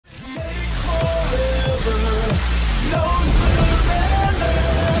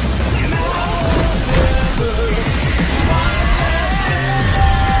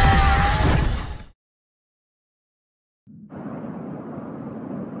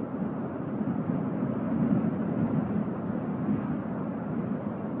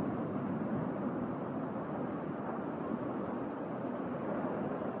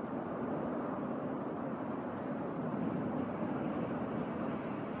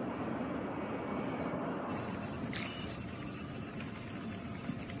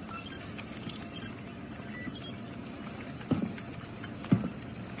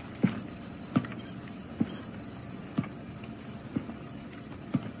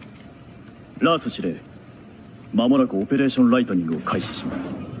ラース司令、間もなくオペレーションライトニングを開始しま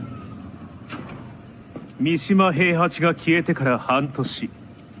す。三島平八が消えてから半年、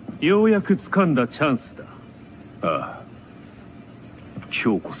ようやく掴んだチャンスだ。ああ、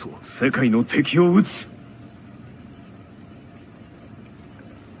今日こそ世界の敵を撃つ。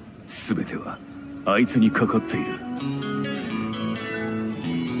全てはあいつにかかっている。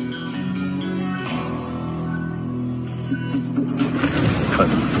頼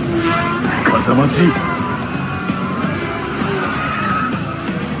むぞ風間陣。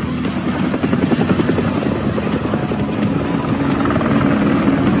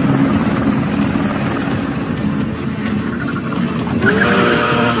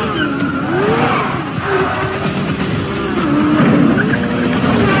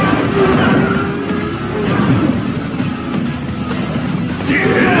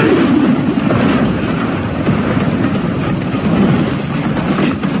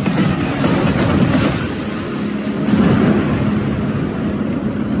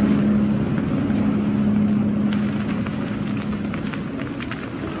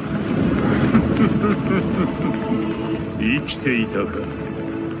生きていたか。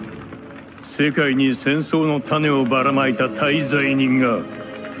世界に戦争の種をばらまいた大罪人が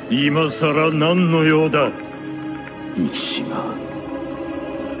今さら何の用だ。三島和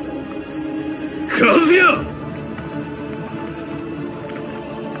也、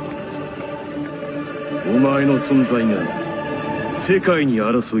お前の存在が世界に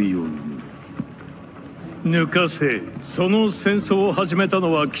争いを抜かせ。その戦争を始めた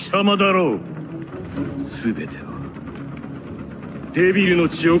のは貴様だろう。全てはデビルの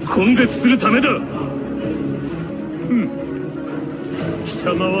血を根絶するためだ。貴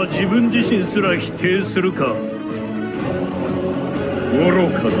様は自分自身すら否定するか。愚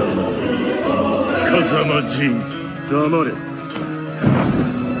かだな風間陣。黙れ。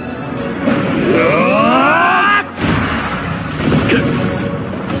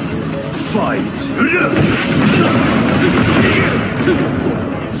ファイト。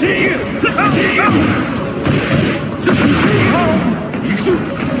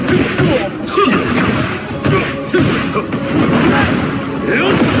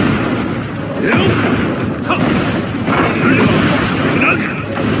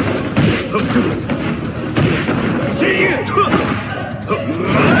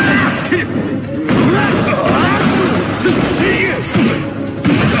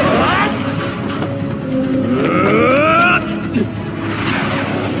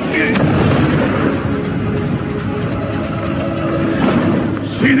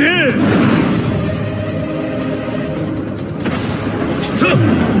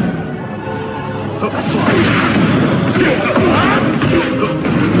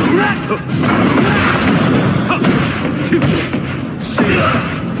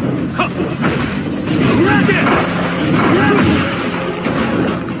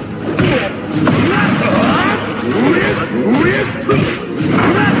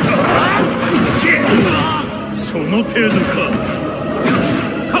その程度か。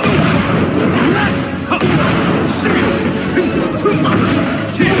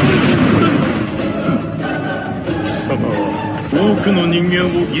貴様は多くの人間を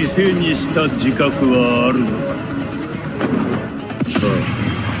犠牲にした自覚はあるのか。あ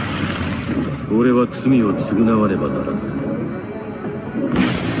あ、俺は罪を償わねばならない。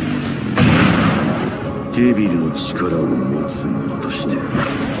デビルの力を持つ者として。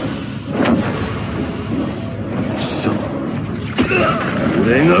貴様、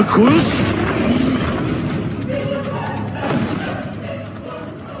俺が殺す。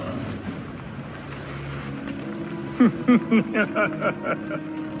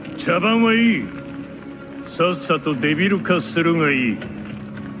茶番はいい。さっさとデビル化するがいい。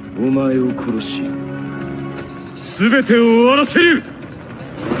お前を殺し全てを終わらせる。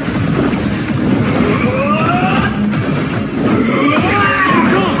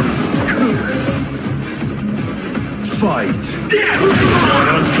ファイト。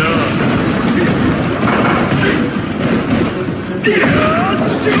笑った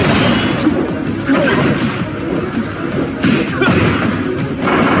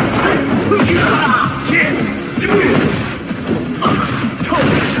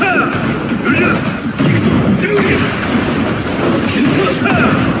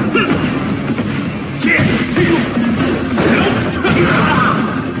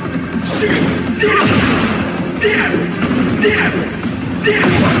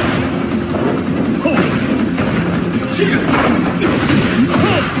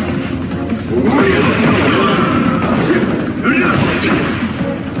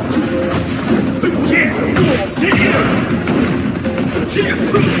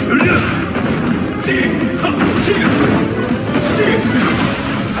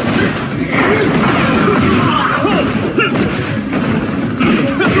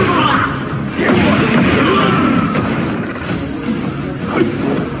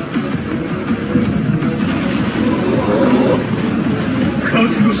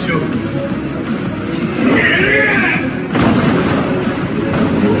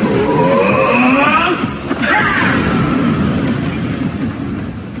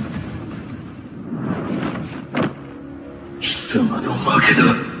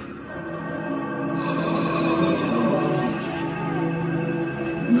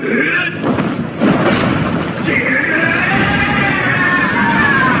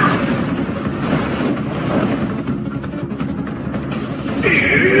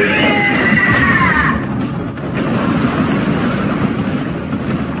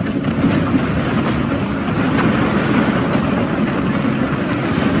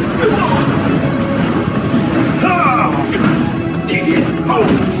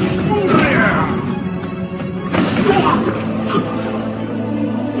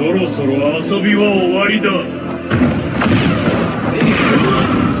そろ遊びは終わりだ。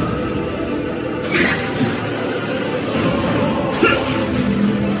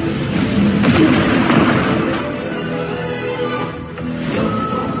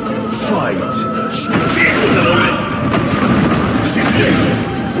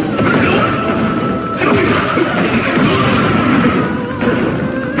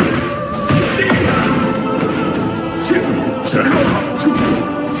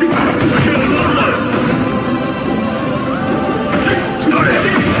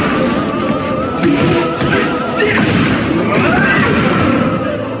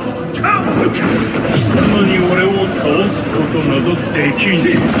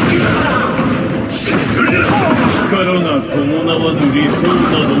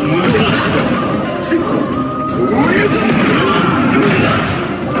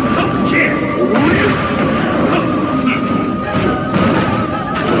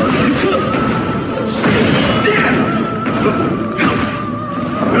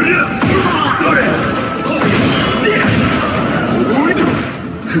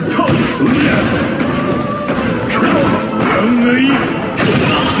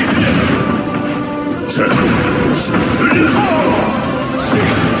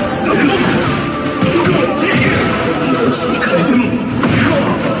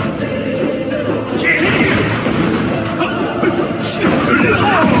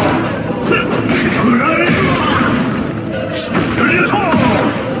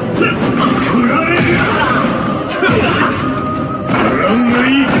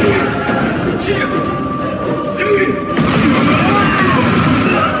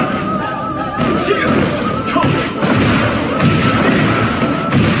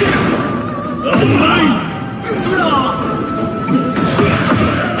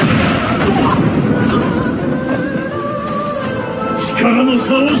力の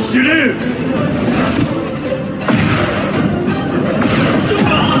差を知れ。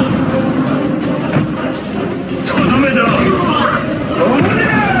とどめだ。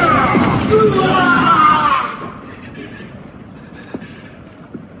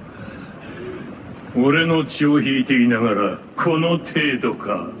俺の血を引いていながらこの程度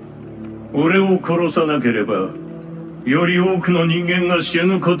か。俺を殺さなければより多くの人間が死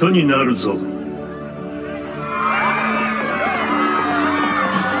ぬことになるぞ。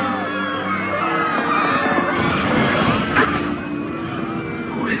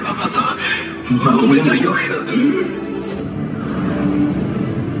俺はまた守れないのか。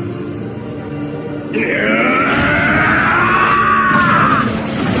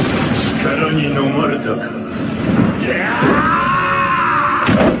力に飲まれたか。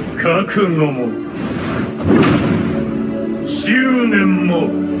覚悟も執念も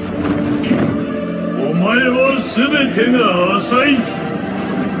お前は全てが浅い。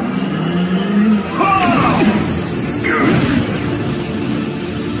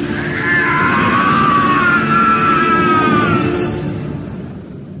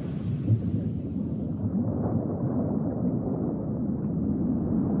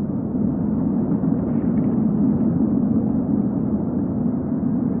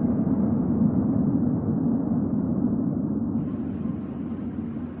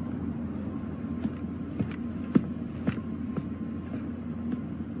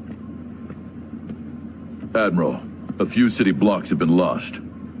Admiral, a few city blocks have been lost.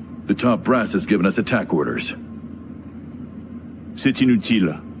 The top brass has given us attack orders. C'est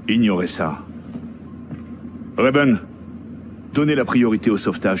inutile. Ignorez ça. Raven, donnez la priorité au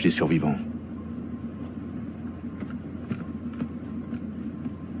sauvetage des survivants.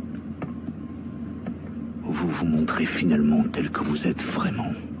 vous vous montrez finalement tel que vous êtes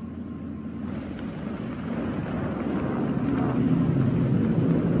vraiment.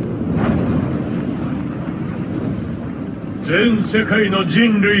全世界の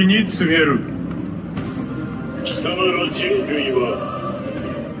人類に告げる。貴様ら人類は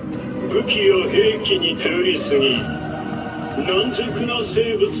武器や兵器に頼りすぎ軟弱な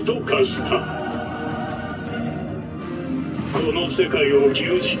生物と化した。この世界を牛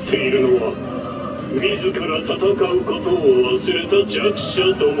耳っているのは自ら戦うことを忘れた弱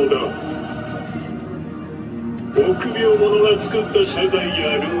者どもだ。臆病者が作った社会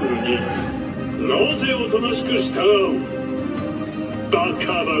やルールになぜおとなしく従う。バ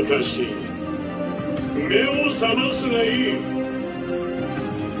カバカしい。目を覚ますがいい。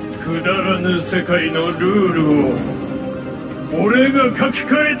くだらぬ世界のルールを俺が書き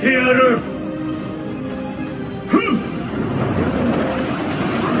換えてやる。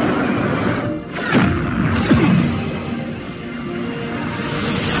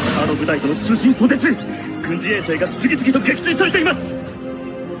あの部隊との通信途絶。軍事衛星が次々と撃墜されています。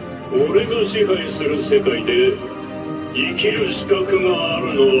俺が支配する世界で生きる資格があ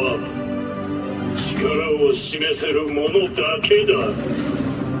るのは力を示せる者だけだ。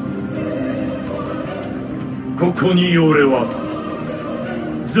ここに俺は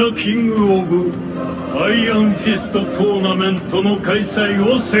ザ・キング・オブ・アイアンフィストトーナメントの開催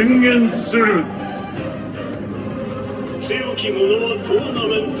を宣言する。強き者はトーナ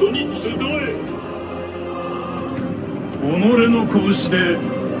メントに集え。己の拳で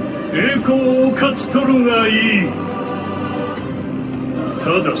栄光を勝ち取るがいい。た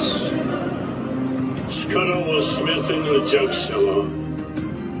だし力を示せぬ弱者は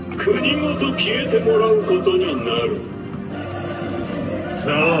国ごと消えてもらうことになる。さ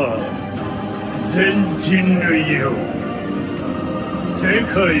あ全人類よ、世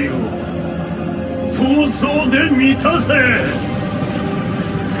界を闘争で満たせ。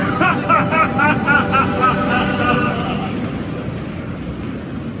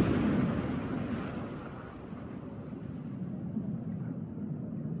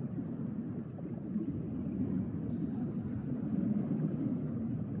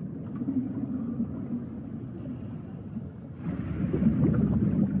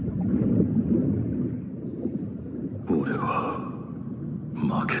俺は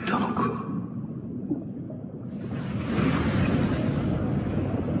負けたのか。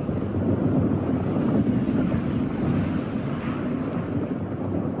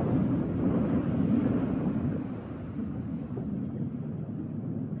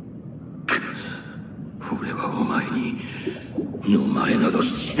俺はお前に飲まれなど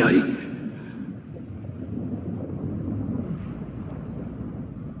しない。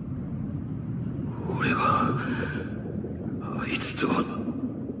俺はあいつとは違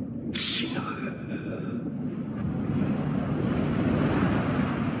う。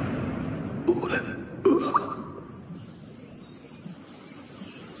俺は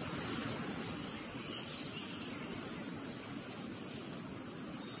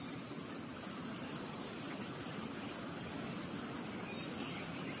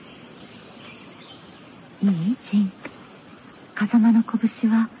いいジン。風間の拳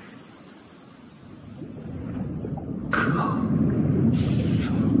は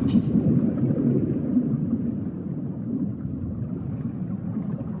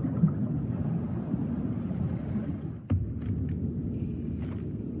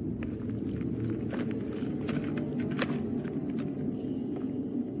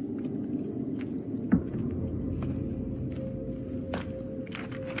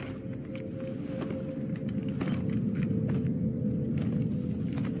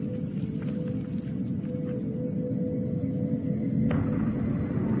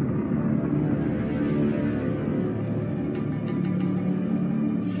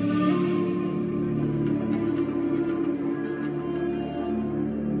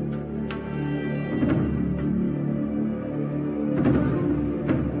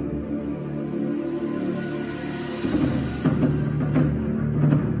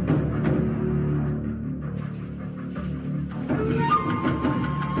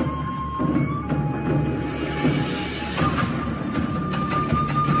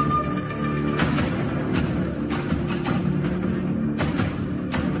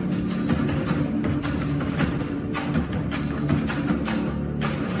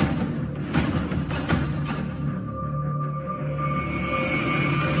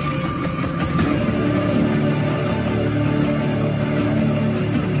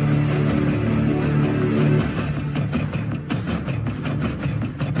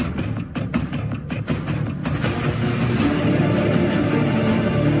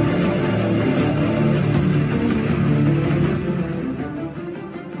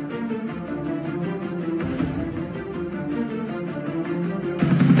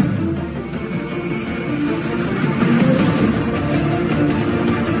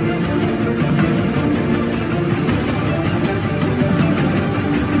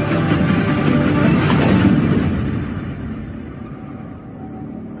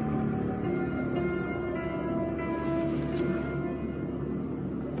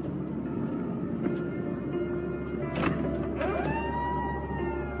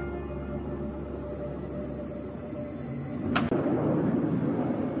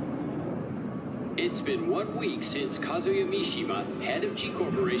It's been 1 week since Kazuya Mishima, head of G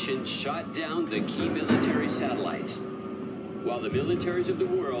Corporation, shot down the key military satellites. While the militaries of the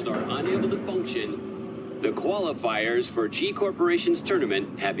world are unable to function, the qualifiers for G Corporation's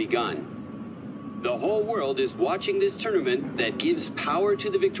tournament have begun. The whole world is watching this tournament that gives power to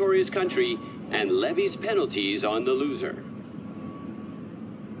the victorious country and levies penalties on the loser.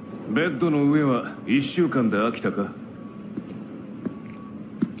 ベッドの上は1週間で飽きたか？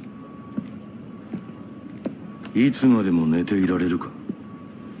いつまでも寝ていられるか？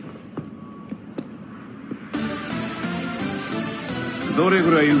どれ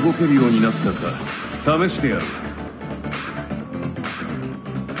ぐらい動けるようになったか試してやる。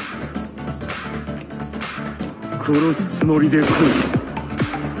殺すつもりで来い。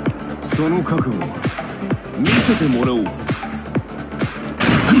その覚悟見せてもらおう。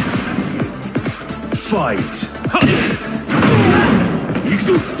ファイト。行く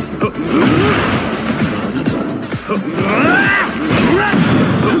ぞ。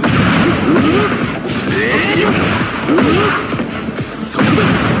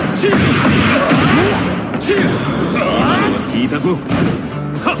聞いたぞ。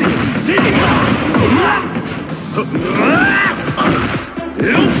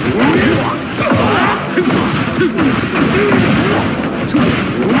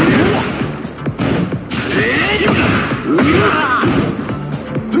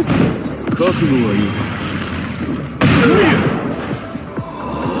覚悟はいい。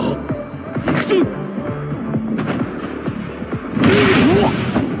行くぞ。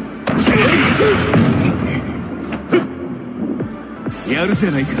やるじ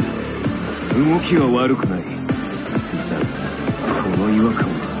ゃないか。動きは悪くない。だがこの違和感は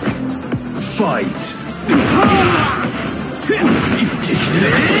ファイト。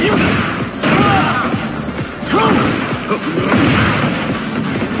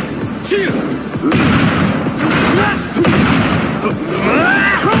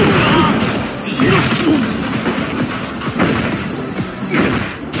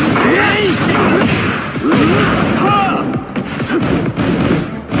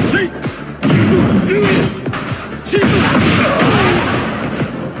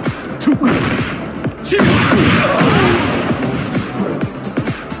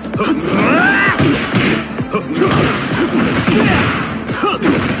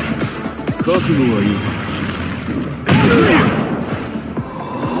覚悟はいい。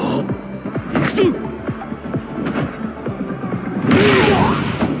行くぞ。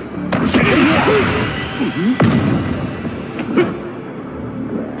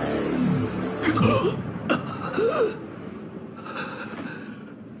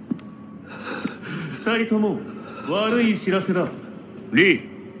2人とも悪い知らせだ。リー、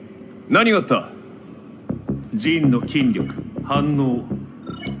何があった？ジンの筋力、反応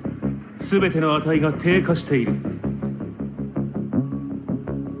全ての値が低下している。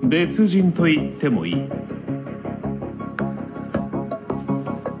別人と言ってもいい。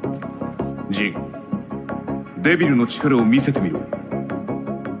ジン、デビルの力を見せてみろ。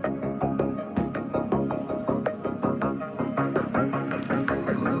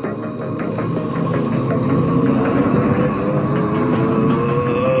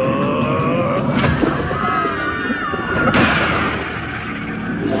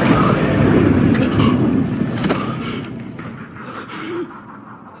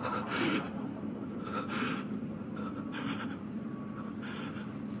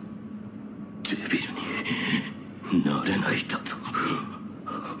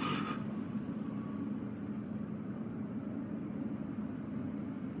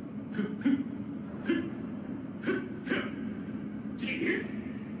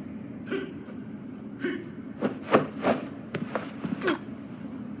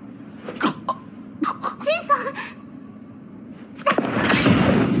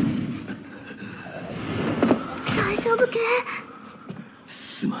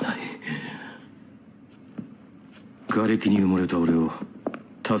瓦礫に埋もれた俺を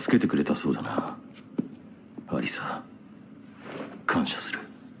助けてくれたそうだな。アリサ、感謝する。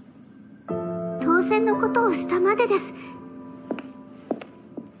当然のことをしたまでです。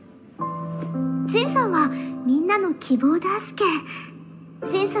ジンさんはみんなの希望だすけ。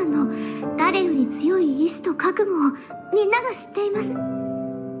ジンさんの誰より強い意志と覚悟をみんなが知っています。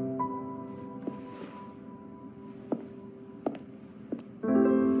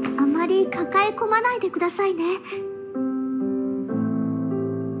あまり抱え込まないでくださいね。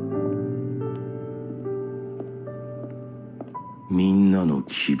みんなの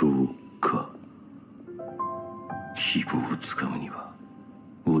希望か。希望をつかむには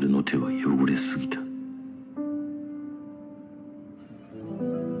俺の手は汚れすぎた。 あ、ジンさん。 あ、ジンさん。 あ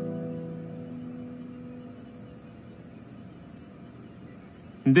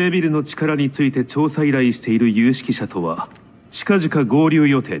デビルの力について調査依頼している有識者とは近々合流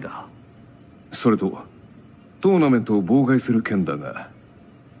予定だ。それとトーナメントを妨害する件だが、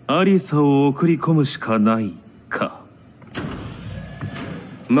アリサを送り込むしかないか。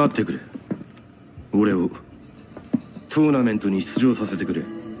待ってくれ。俺をトーナメントに出場させてくれ。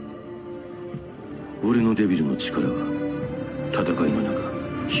俺のデビルの力は戦いの中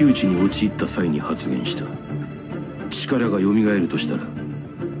窮地に陥った際に発現した。力が蘇るとしたら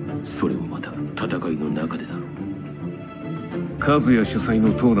それもまた戦いの中でだろう。和也主催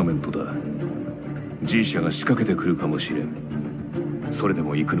のトーナメントだ。G 社が仕掛けてくるかもしれん。それで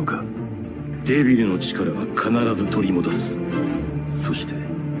も行くのか。デビルの力は必ず取り戻す。そして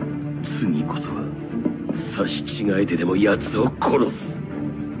次こそは刺し違えてでも奴を殺す。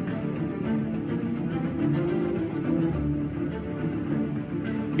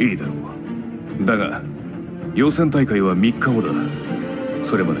いいだろう。だが予選大会は3日後だ。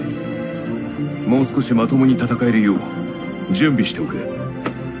それまでにもう少しまともに戦えるよう準備しておけ。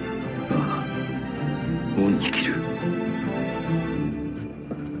ああ、恩に着る。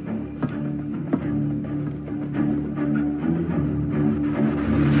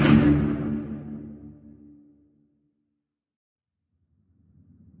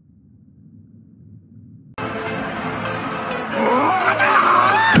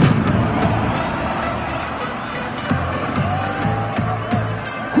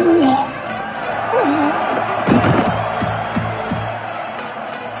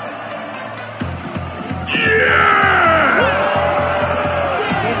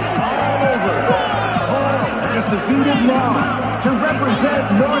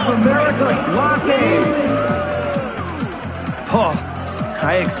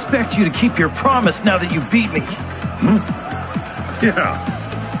I expect you to keep your promise now that you beat me. Yeah,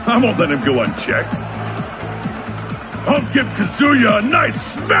 I won't let him go unchecked. I'll give Kazuya a nice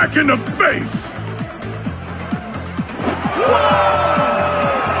smack in the face!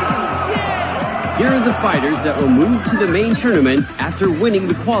 Here are the fighters that will move to the main tournament after winning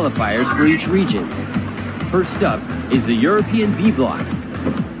the qualifiers for each region. First up is the European B block.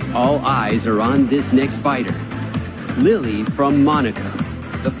 All eyes are on this next fighter, Lily from Monaco.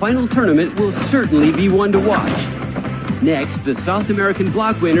 The final tournament will certainly be one to watch. Next, the South American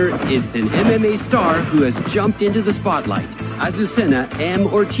block winner is an MMA star who has jumped into the spotlight, Azucena M.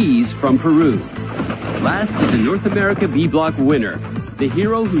 Ortiz from Peru. Last is the North America B block winner. The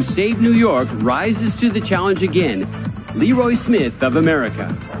hero who saved New York rises to the challenge again, Leroy Smith of America.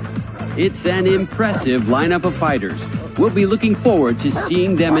 It's an impressive lineup of fighters. We'll be looking forward to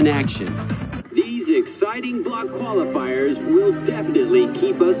seeing them in action. These exciting block qualifiers will definitely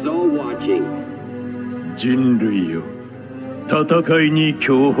keep us all watching. 人類よ、戦いに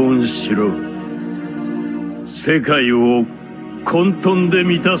教本しろ。世界を混沌で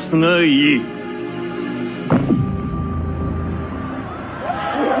満たすがいい。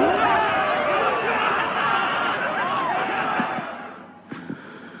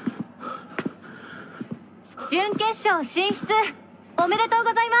準決勝進出おめでとう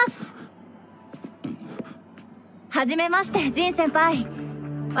ございます。はじめまして、ジン先輩。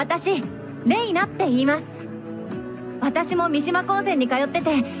私レイナって言います。私も三島高専に通って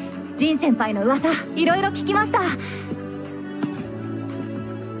て、ジン先輩の噂いろいろ聞きました。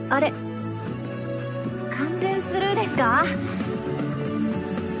あれ、完全スルーですか？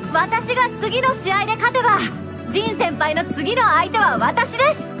私が次の試合で勝てばジン先輩の次の相手は私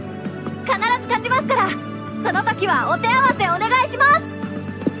です。必ず勝ちますから、その時はお手合わせお願いします。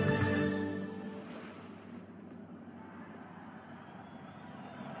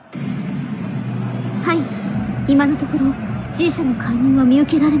はい、今のところ G 社の介入は見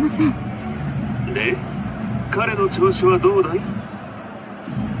受けられません。で、彼の調子はどうだい？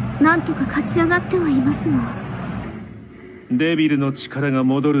なんとか勝ち上がってはいますが。デビルの力が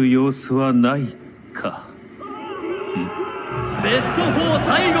戻る様子はないか。ベスト4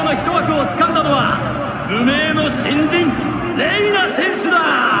最後の一枠を掴んだのは無名の新人レイナ選手だ。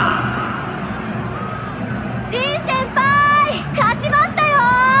ジン先輩勝ちましたよ。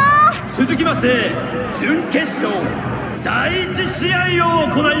続きまして準決勝第1試合を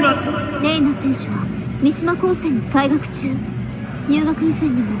行います。レイナ選手は三島高専に退学中。入学以前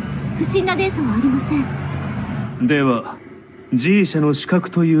にも不審なデータはありません。では G 社の資格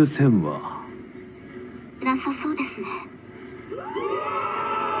という線はなさそうですね。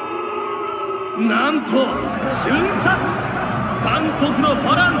なんと瞬殺、韓国の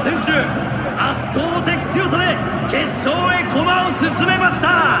パラン選手、圧倒的強さで決勝へ駒を進めました。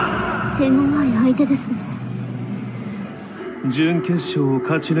手強い相手ですね。準決勝を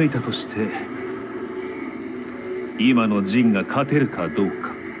勝ち抜いたとして今のジンが勝てるかどう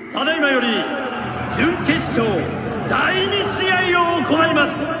か。ただいまより準決勝第2試合を行いま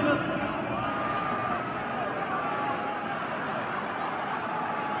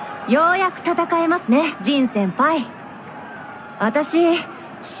す。ようやく戦えますね、ジン先輩。私、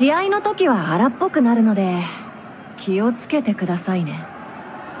試合の時は荒っぽくなるので気をつけてくださいね。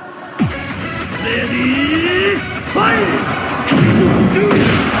レディーファイ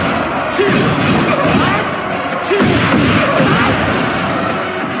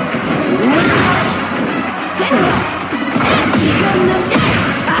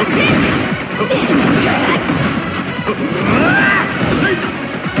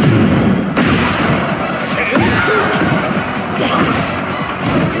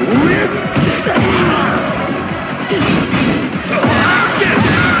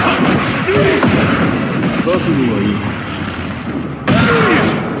覚悟はいい。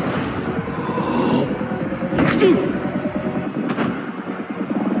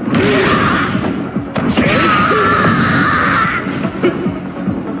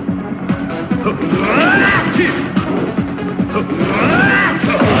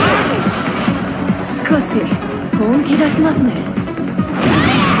少し本気出しますね。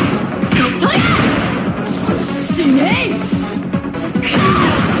死ね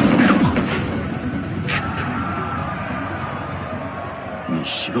三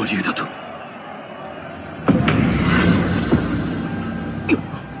島流だと。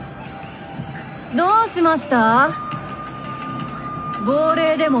どうしました？亡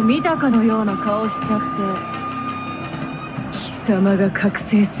霊でも見たかのような顔しちゃって。貴様が覚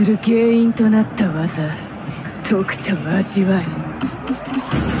醒する原因となった技、とくと味わい。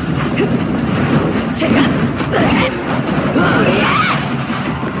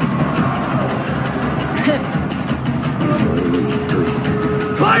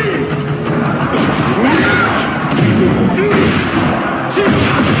ファイ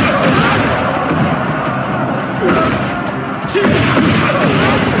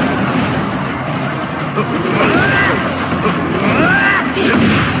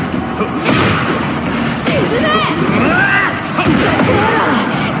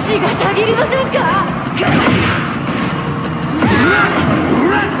血がたぎりませんか？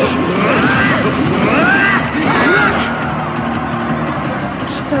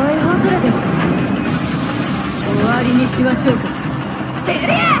期待外れですね。終わりにしましょうか。テリ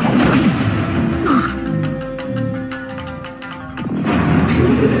ア！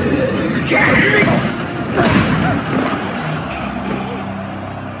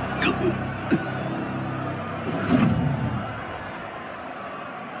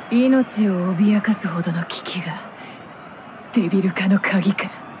命を脅かすほどの危機がデビル化の鍵か。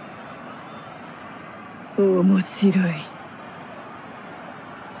面白い。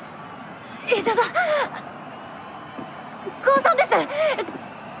いただ、ゴーさんです。ゴー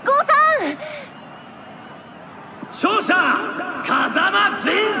さん。勝者風間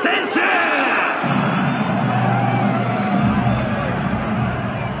仁選手。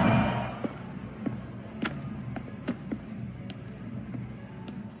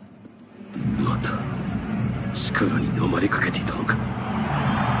力に飲まれかけていたのか。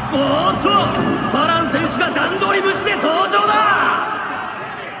おーっと、バラン選手が段取り無視で登場だ。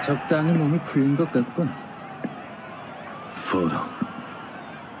 적당히 몸이 풀린 것 같군. ファラン、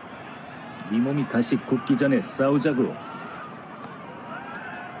 네 몸이 다시 굳기 전에 싸우자고.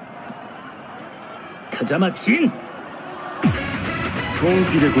 가자마 진! 本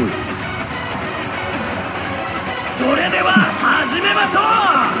気で来い。それでは始めましょう。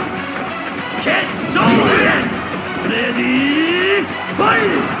決勝戦。レディーファイト。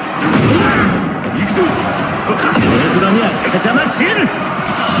行くぞ。그러냐 가자마 진!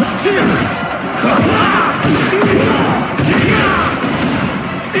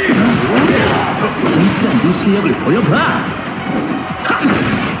 진짜 네 실력을 보여봐.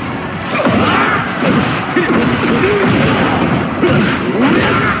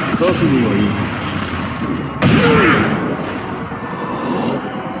 覚悟はいい。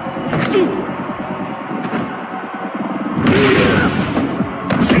熱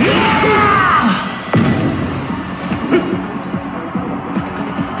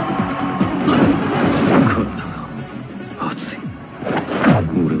い。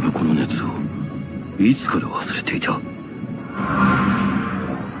俺はこの熱をいつから忘れていた。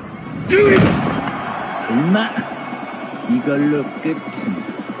설마 이걸로 끝은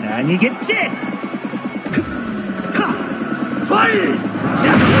아니겠지? 파이트!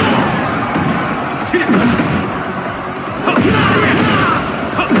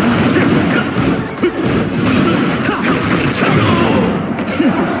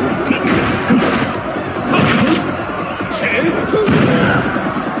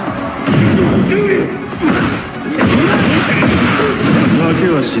 負け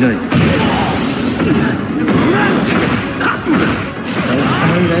はしない。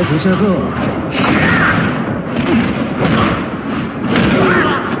 날 보자고.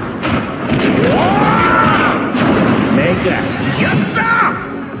 내가 이겼어!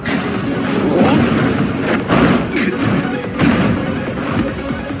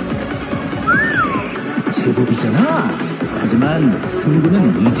 제법이잖아. 하지만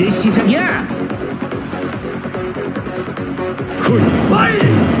승부는 이제 시작이야. 굿바이!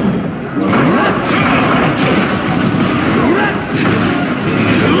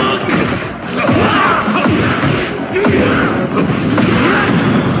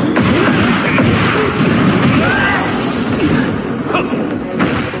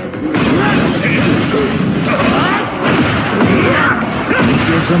 이제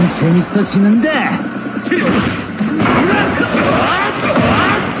좀 재밌어지는데.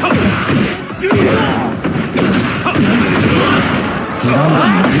 이런 건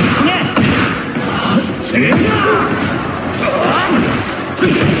안 통해.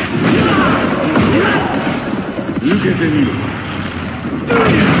 受けてみろ。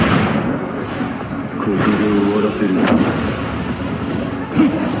ここで終わらせる。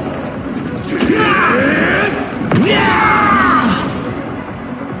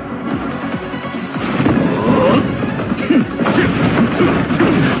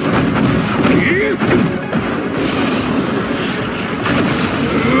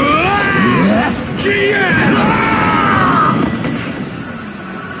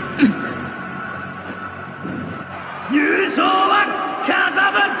優勝は風間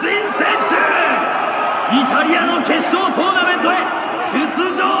仁選手。イタリアの決勝トーナメントへ出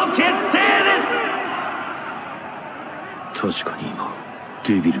場決定です。確かに今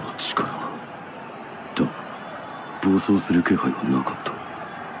デビルの力が。だが暴走する気配はなかった。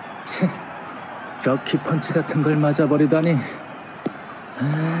 럭키 펀치 같은 걸 맞아버리다니.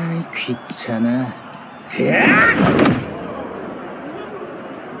 아이 귀찮아.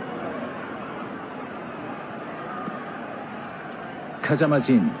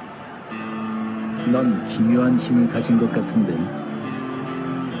 카자마진, 넌 기묘한 힘을 가진 것 같은데.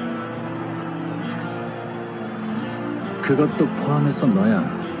 그것도 포함해서 너야.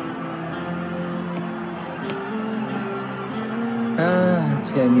 아,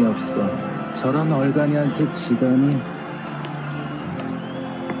 재미없어. 저런 얼간이한테 지다니.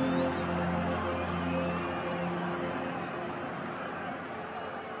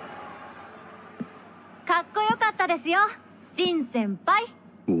 깎고요갔다ですよ, 진先輩。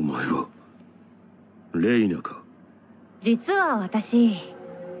お前はレイナか。実は私、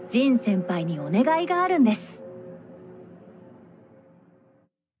ジン先輩にお願いがあるんです。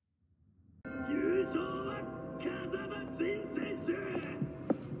優勝は風間仁選手。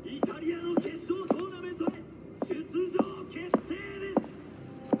イタリアの決勝トーナメントへ出場決定です。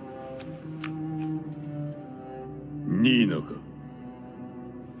ニーナか。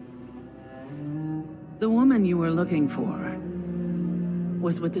 The woman you were looking for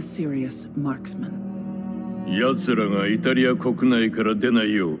was with a serious marksman. 奴らがイタリア国内から出な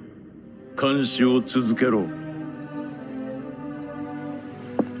いよう監視を続けろ。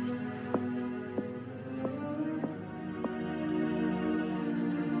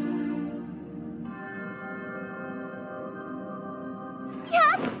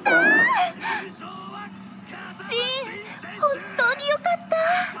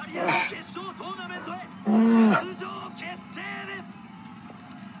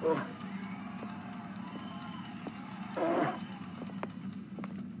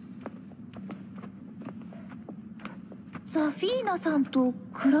ザフィーナさんと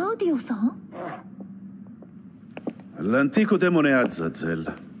クラウディオさん? L'antico demone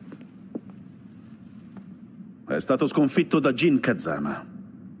Azazel è stato sconfitto da Jin Kazama.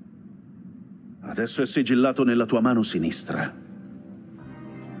 Adesso è sigillato nella tua mano sinistra.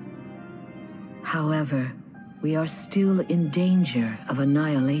 However, we are still in danger of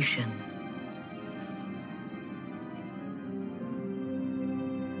annihilation.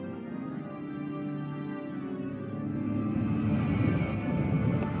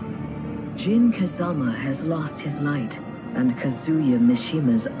 Jin Kazama has lost his light, and Kazuya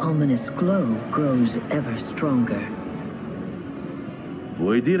Mishima's ominous glow grows ever stronger.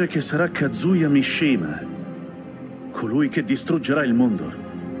 Vuoi dire che sarà Kazuya Mishima, colui che distruggerà il mondo?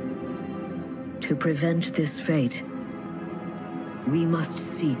 To prevent this fate, we must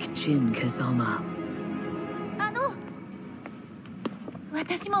seek Jin Kazama.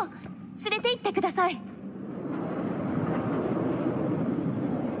 私も連れて行ってください。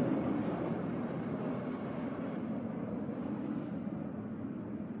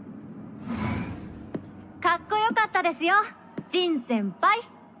ったですよ、ジン先輩。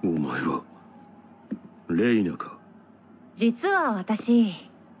お前はレイナか。実は私、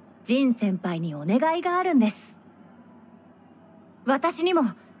ジン先輩にお願いがあるんです。私にも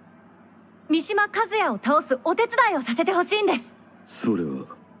三島和也を倒すお手伝いをさせてほしいんです。それは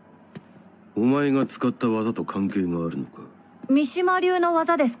お前が使った技と関係があるのか。三島流の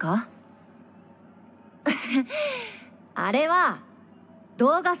技ですか？あれは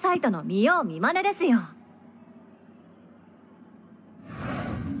動画サイトの見よう見まねですよ。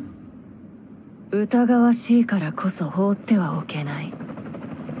疑わしいからこそ放ってはおけない。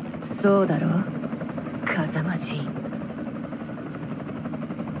そうだろう、風間陣。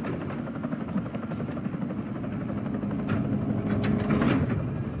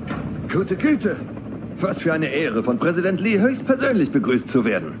Gute Güte! Was für eine Ehre, von Präsident Lee höchstpersönlich begrüßt zu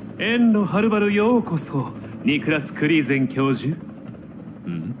werden. 縁のはるばるようこそ、ニクラス・クリーゼン教授。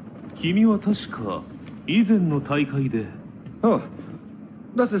君は確か以前の大会で。Oh,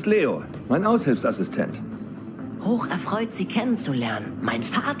 das ist Leo, mein Aushilfsassistent. Hoch erfreut, Sie kennenzulernen. Mein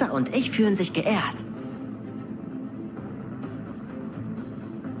Vater und ich fühlen sich geehrt.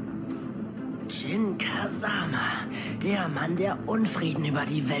 Jin Kazama, der Mann, der Unfrieden über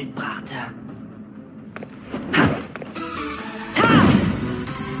die Welt brachte.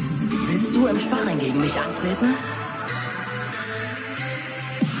 Willst du im Sparring gegen mich antreten?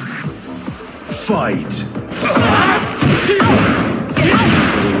 Fight!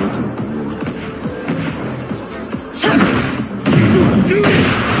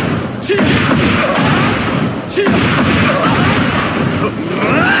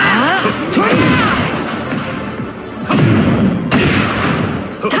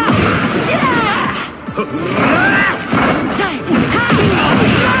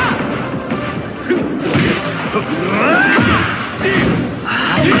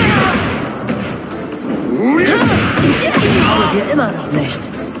 Ich traue dir immer noch nicht.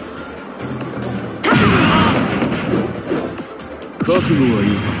 覚悟はいい。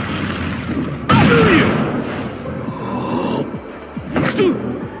Kannst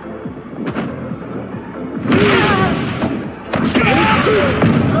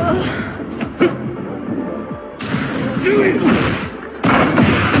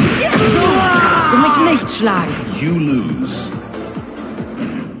du mich nicht schlagen? You lose.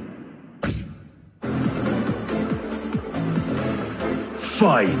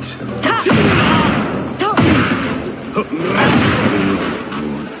 Fight!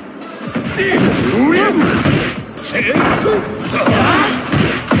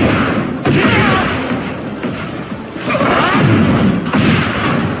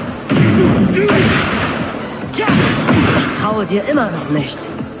 Ich traue dir immer noch nicht.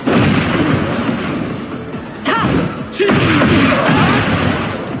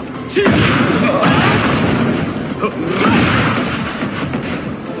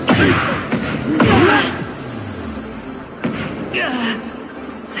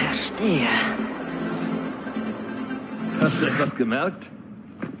 Verstehe. Hast du etwas gemerkt?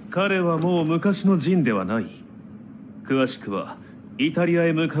 彼はもう昔のジンではない。詳しくはイタリア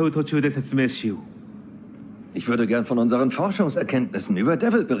へ向かう途中で説明しよう。Ich würde gern von unseren Forschungserkenntnissen über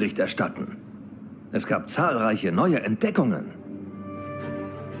Devil Bericht erstatten. Es gab zahlreiche neue Entdeckungen.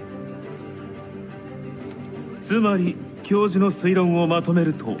 つまり教授の推論をまとめ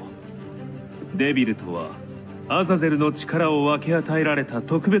ると、デビルとはアザゼルの力を分け与えられた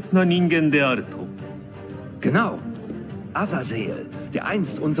特別な人間であると。Genau. Azazel, der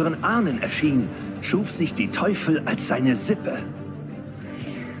einst unseren Ahnen erschien, schuf sich die Teufel als seine Sippe.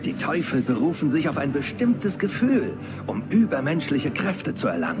 Die Teufel berufen sich auf ein bestimmtes Gefühl, um übermenschliche Kräfte zu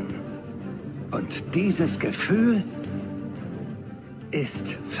erlangen. Und dieses Gefühl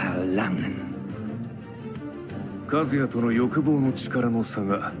ist Verlangen. 和也との欲望の力の差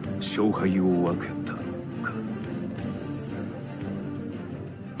が勝敗を分けたか。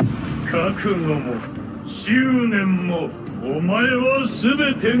覚悟も執念もお前は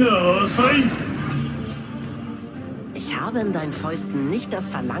全てが浅い。Ich habe in deinen Fäusten nicht das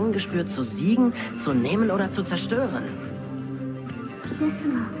Verlangen gespürt, zu siegen, zu nehmen oder zu zerstören. です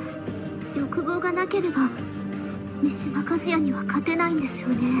が、欲望がなければ三島和也には勝てないんですよ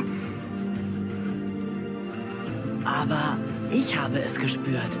ね。Aber ich habe es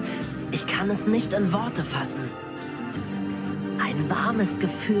gespürt. Ich kann es nicht in Worte fassen. Ein warmes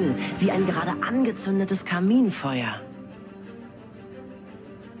Gefühl, wie ein gerade angezündetes Kaminfeuer.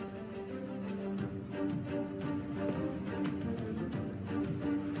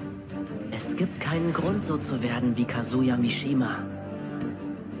 Es gibt keinen Grund, so zu werden wie Kazuya Mishima.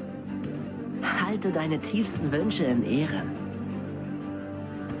 Halte deine tiefsten Wünsche in Ehren.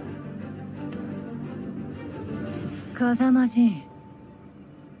 風間陣、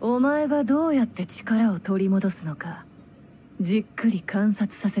お前がどうやって力を取り戻すのかじっくり観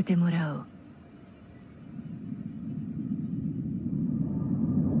察させてもらおう。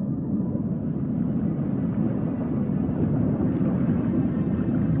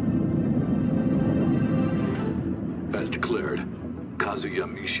As declared, Kazuya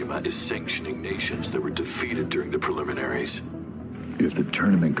Mishima is sanctioning nations that were defeated during the preliminaries. If the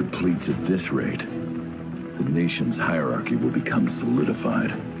tournament completes at this rate, the nation's hierarchy will become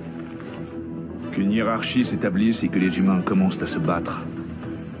solidified. Qu'une hiérarchie s'établisse et que les humains commencent à se battre.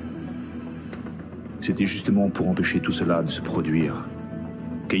 C'était justement pour empêcher tout cela de se produire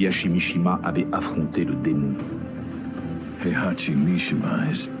qu'Eihachi Mishima avait affronté le démon. Heihachi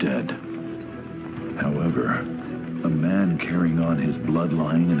Mishima is dead. However, a man carrying on his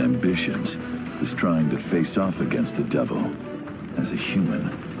bloodline and ambitions is trying to face off against the devil as a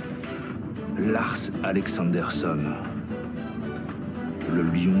human. Lars Alexanderson, le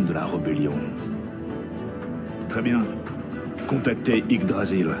lion de la rébellion. Très bien. Contactez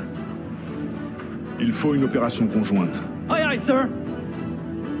Yggdrasil. Il faut une opération conjointe. Aye, aye, sir.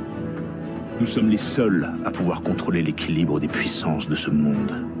 Nous sommes les seuls à pouvoir contrôler l'équilibre des puissances de ce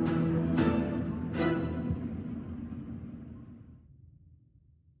monde.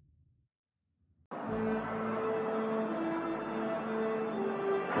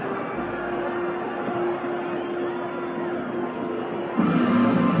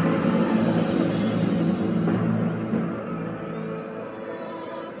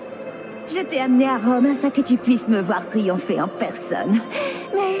 Je t'ai amené à Rome afin que tu puisses me voir triompher en personne.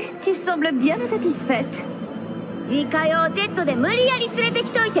 Mais tu sembles bien insatisfaite. 自家用ジェットで無理やり連れて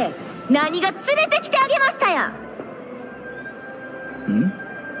きといて何が連れてきてあげましたや。 응?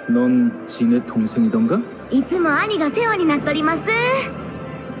 넌 지네 동생이던가? いつも兄が世話になっとります。っ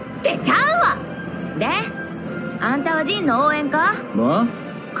てちゃうわ。で、あんたはジンの応援か？ 뭐?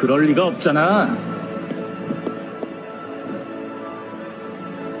 그럴 리가 없잖아.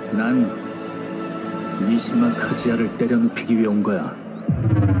 난 미시마 카지야를 때려눕히기 위해 온 거야.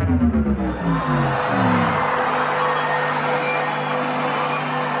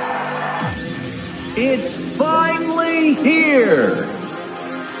 It's finally here!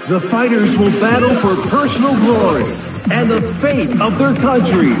 The fighters will battle for personal glory and the fate of their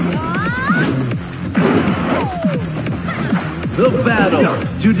countries. The battle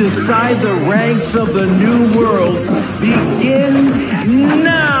to decide the ranks of the new world begins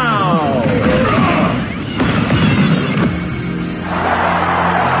now!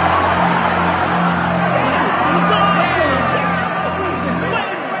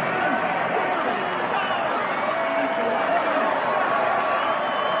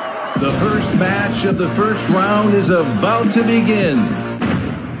 The first match of the first round is about to begin.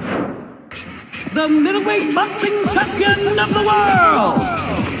 The middleweight boxing champion of the world!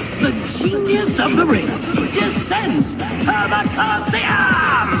 The genius of the ring descends to the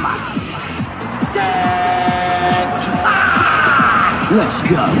Coliseum! Stage! Let's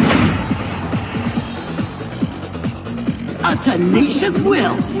go! A tenacious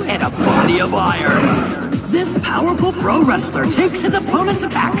will and a body of iron. This powerful pro wrestler takes his opponent's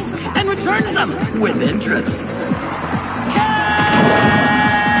attacks and returns them with interest.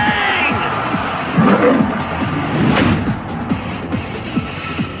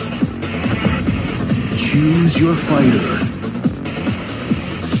 Choose your fighter.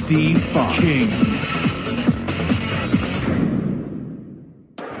 Steve Fox. King.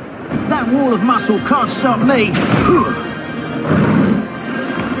 That wall of muscle can't stop me.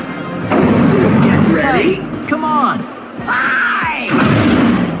 Get ready. Come on. Fight!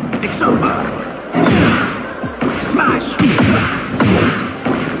 It's over. Smash!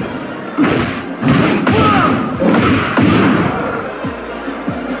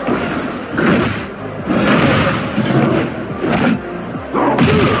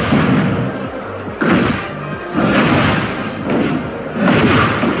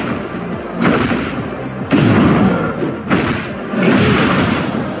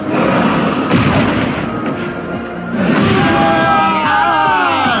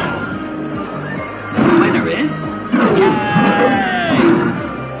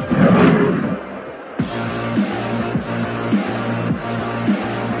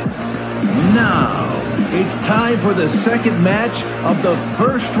 For the second match of the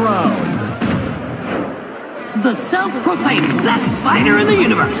first round. The self-proclaimed best fighter in the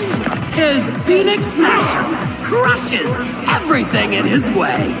universe, his Phoenix Smasher, crushes everything in his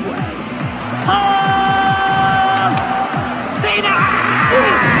way. Phoenix!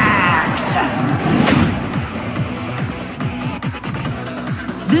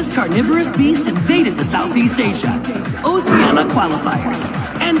 This carnivorous beast invaded the Southeast Asia, Oceania qualifiers,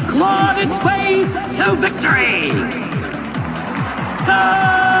 and clawed its way to victory!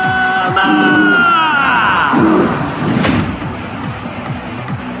 Come on!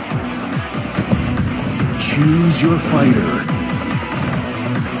 Choose your fighter.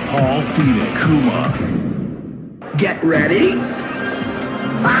 Paul Phoenix. Kuma. Get ready.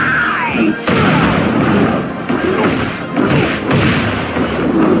 Fight!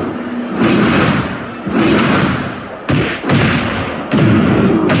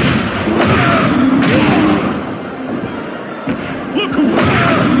 Look who's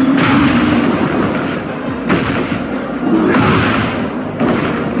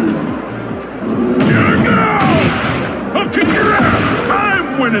I'll kick your ass!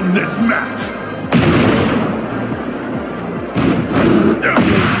 I'm winning this match!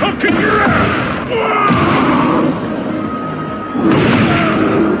 I'll kick your ass!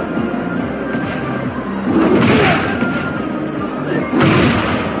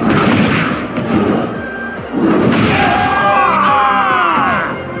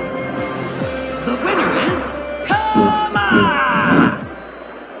 The winner is Kama!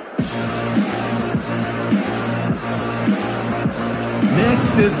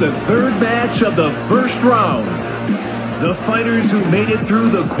 Next is the third match of the first round. The fighters who made it through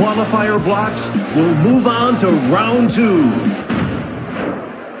the qualifier blocks will move on to round 2.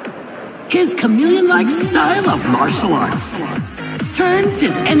 His chameleon-like style of martial arts turns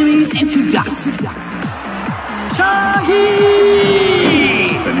his enemies into dust. Shahid!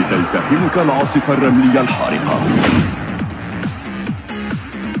 فلتلتهمك العاصفة الرملية الحارقة.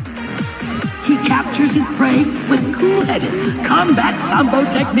 He captures his prey with cool-headed combat sambo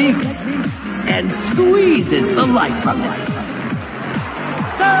techniques and squeezes the life from it.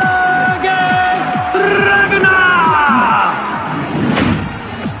 Sergei Dragunov!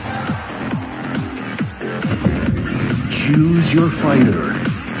 Choose your fighter.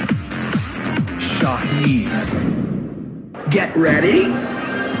 Shahid. Get ready.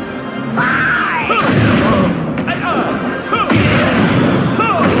 Fight!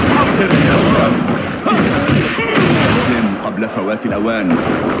 أسلم قبل فوات الأوان.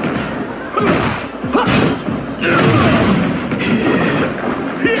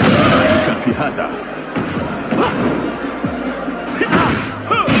 في هذا.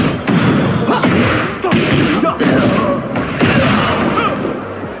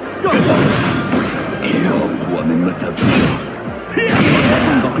 أقوى مما تبدو.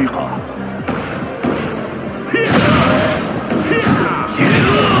 دقيقة.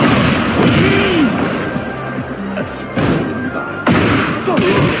 أستسلم بعد.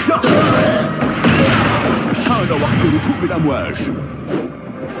 هذا وقت ركوب الأمواج.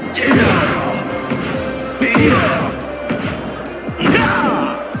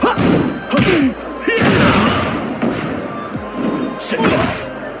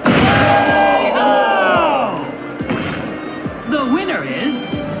 The winner is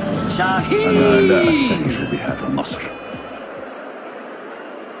Shahid! أنا لا أحتاج بهذا النصر.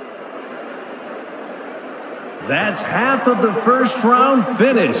 That's half of the first round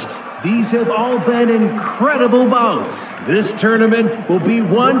finished. These have all been incredible bouts. This tournament will be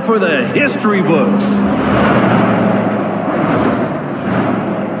one for the history books.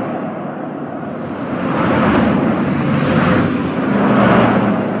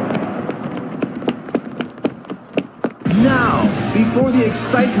 Now, before the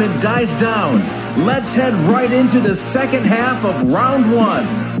excitement dies down, let's head right into the second half of round 1.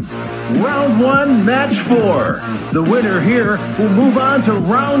 Round 1, match 4. The winner here will move on to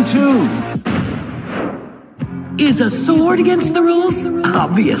round 2. Is a sword against the rules?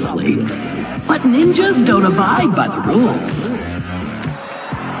 Obviously. But ninjas don't abide by the rules.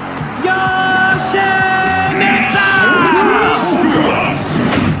 Yoshimitsu!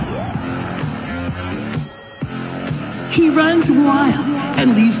 He runs wild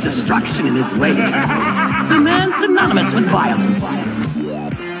and leaves destruction in his wake. The man synonymous with violence.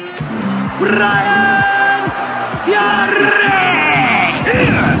 Ryan Fury!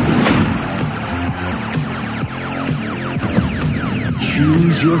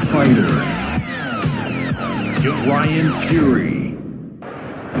 Choose your fighter. Ryan Fury.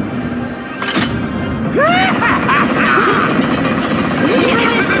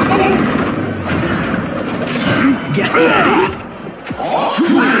 Get ready.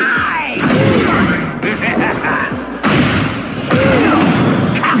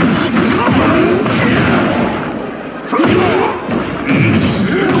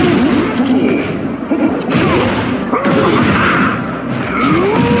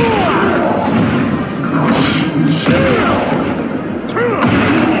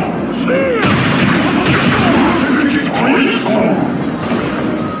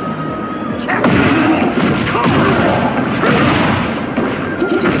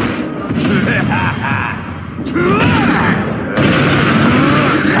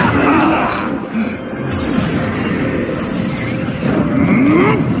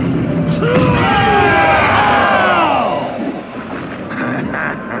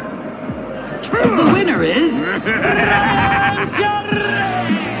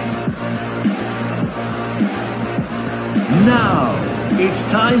 Now, it's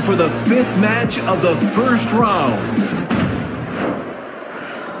time for the 5th match of the first round.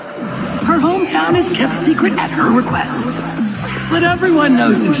 Her hometown is kept secret at her request, but everyone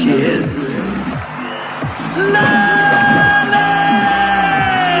knows who she is.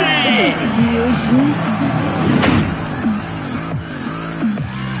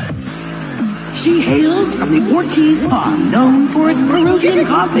 She hails from the Ortiz farm, known for its Peruvian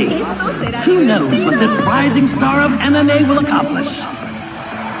coffee. Who knows what this rising star of MMA will accomplish?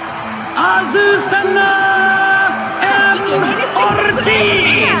 Azucena M.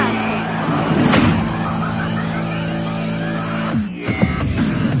 Ortiz!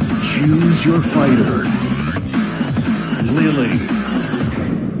 Choose your fighter. Lily.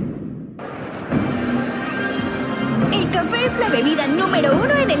 El café es la bebida número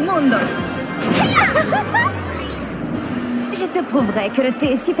 1 en el mundo. Je te prouverai que le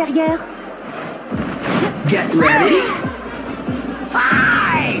thé est supérieur. Get ready.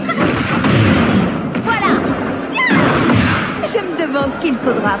 Fight! Voilà. Je me demande ce qu'il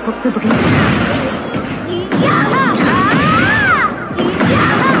faudra pour te briser.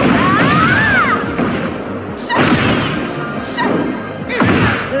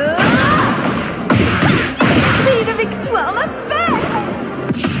 Crie de victoire, ma belle!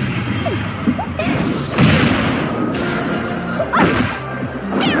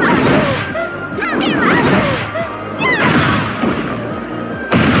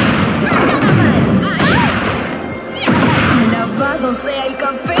 Lavado sea el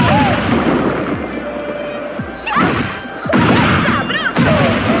café. ¡Sabroso!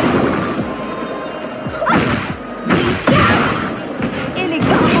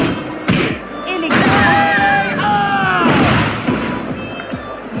 Elegant.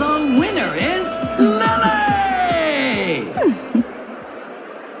 The winner is Lily!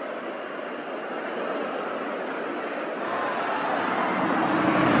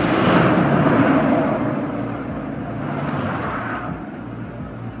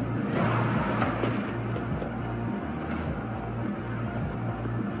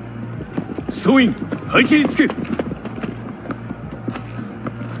 Swing!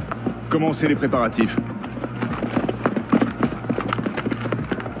 Commencez les préparatifs.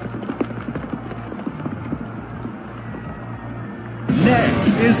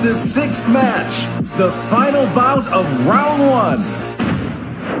 Next is the 6th match, the final bout of round 1.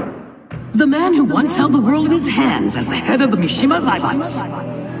 The man who once held the world in his hands as the head of the Mishima Zaibatsu,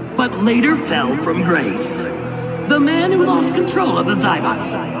 but later fell from grace. The man who lost control of the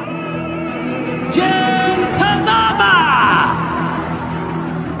Zaibatsu. Jin Kazama!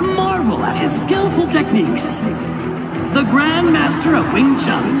 Marvel at his skillful techniques. The Grand Master of Wing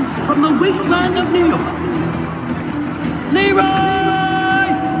Chun from the wasteland of New York. Leroy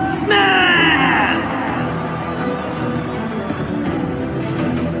Smith!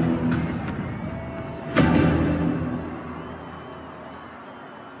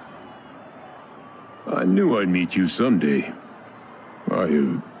 I knew I'd meet you someday.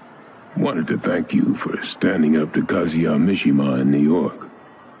 I wanted to thank you for standing up to Kazuya Mishima in New York.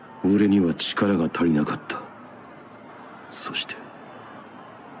 俺には力が足りなかった。そして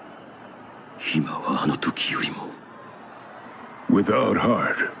今はあの時よりも。Without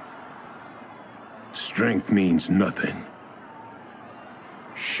heart, strength means nothing.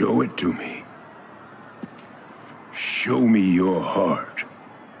 Show it to me. Show me your heart.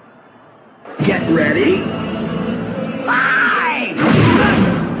 Get ready. Fight!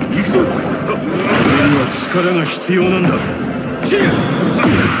 行くぞ。俺には力が必要なんだ。チー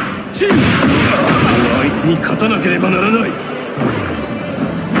チー。俺はあいつに勝たなければならない。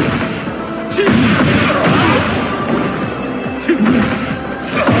チー。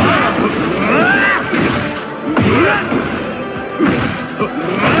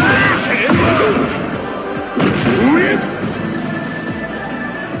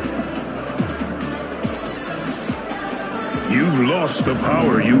You've lost the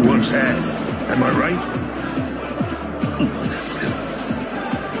power you once had. Am I right?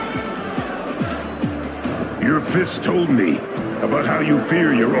 Your fist told me about how you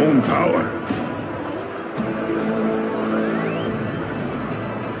fear your own power.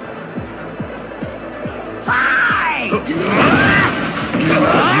 Fight!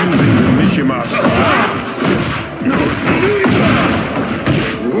 Using the Mishima style.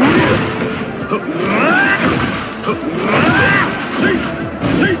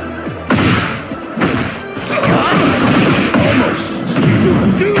 Almost.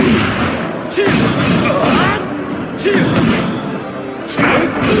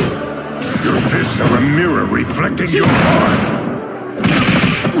 Your fists are a mirror reflecting your heart.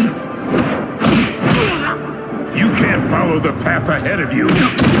 You can't follow follow the path ahead of you.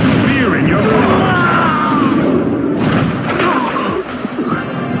 Fear in your heart.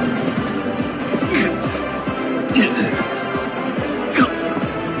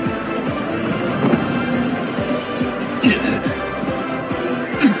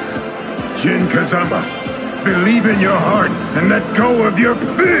 Jin Kazama, believe in your heart and let go of your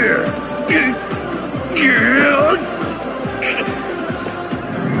fear!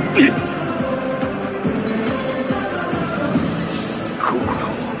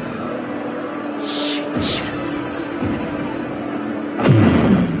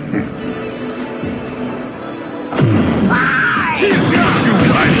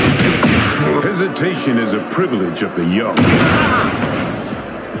 Hesitation is a privilege of the young.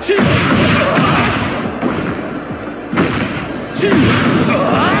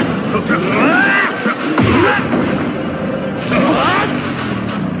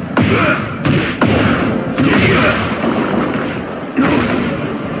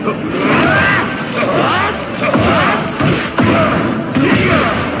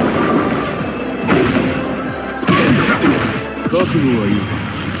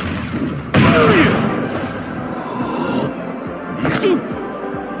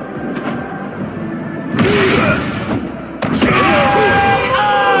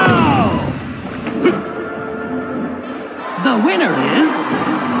 The winner is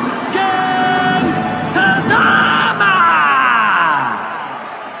Jin Kazama!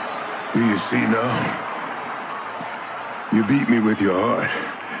 Do you see now? You beat me with your heart,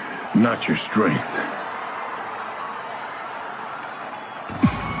 not your strength.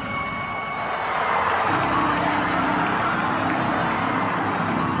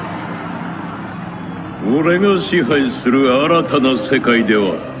俺が支配する新たな世界で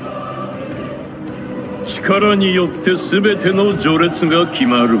は力によって全ての序列が決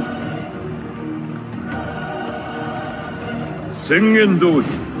まる。宣言通り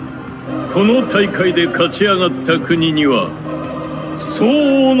この大会で勝ち上がった国には相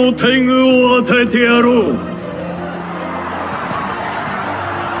応の待遇を与えてやろう。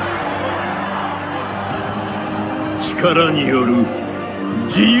力による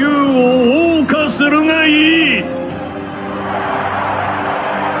自由を謳歌するがいい。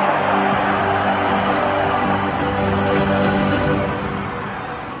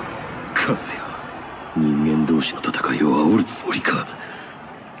和也、人間同士の戦いを煽るつもりか。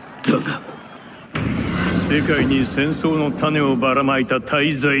だが世界に戦争の種をばらまいた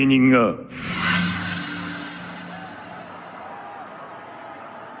大罪人が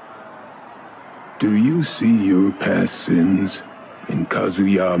Do you see your past sins in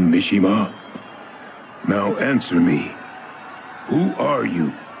Kazuya Mishima? Now answer me. Who are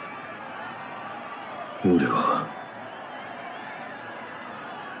you? 俺は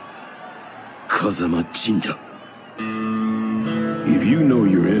風間陣だ。If you know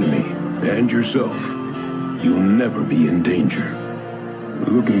your enemy and yourself, you'll never be in danger.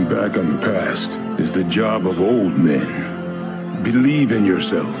 Looking back on the past is the job of old men. Believe in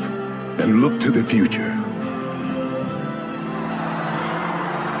yourself and look to the future.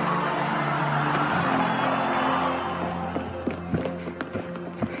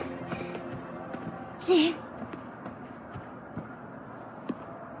 Jin.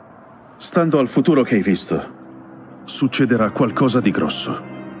 Stando al futuro che hai visto, succederà qualcosa di grosso.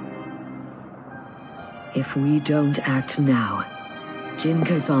 If we don't act now, Jin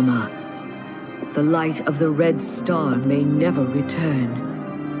Kazama, the light of the Red Star may never return.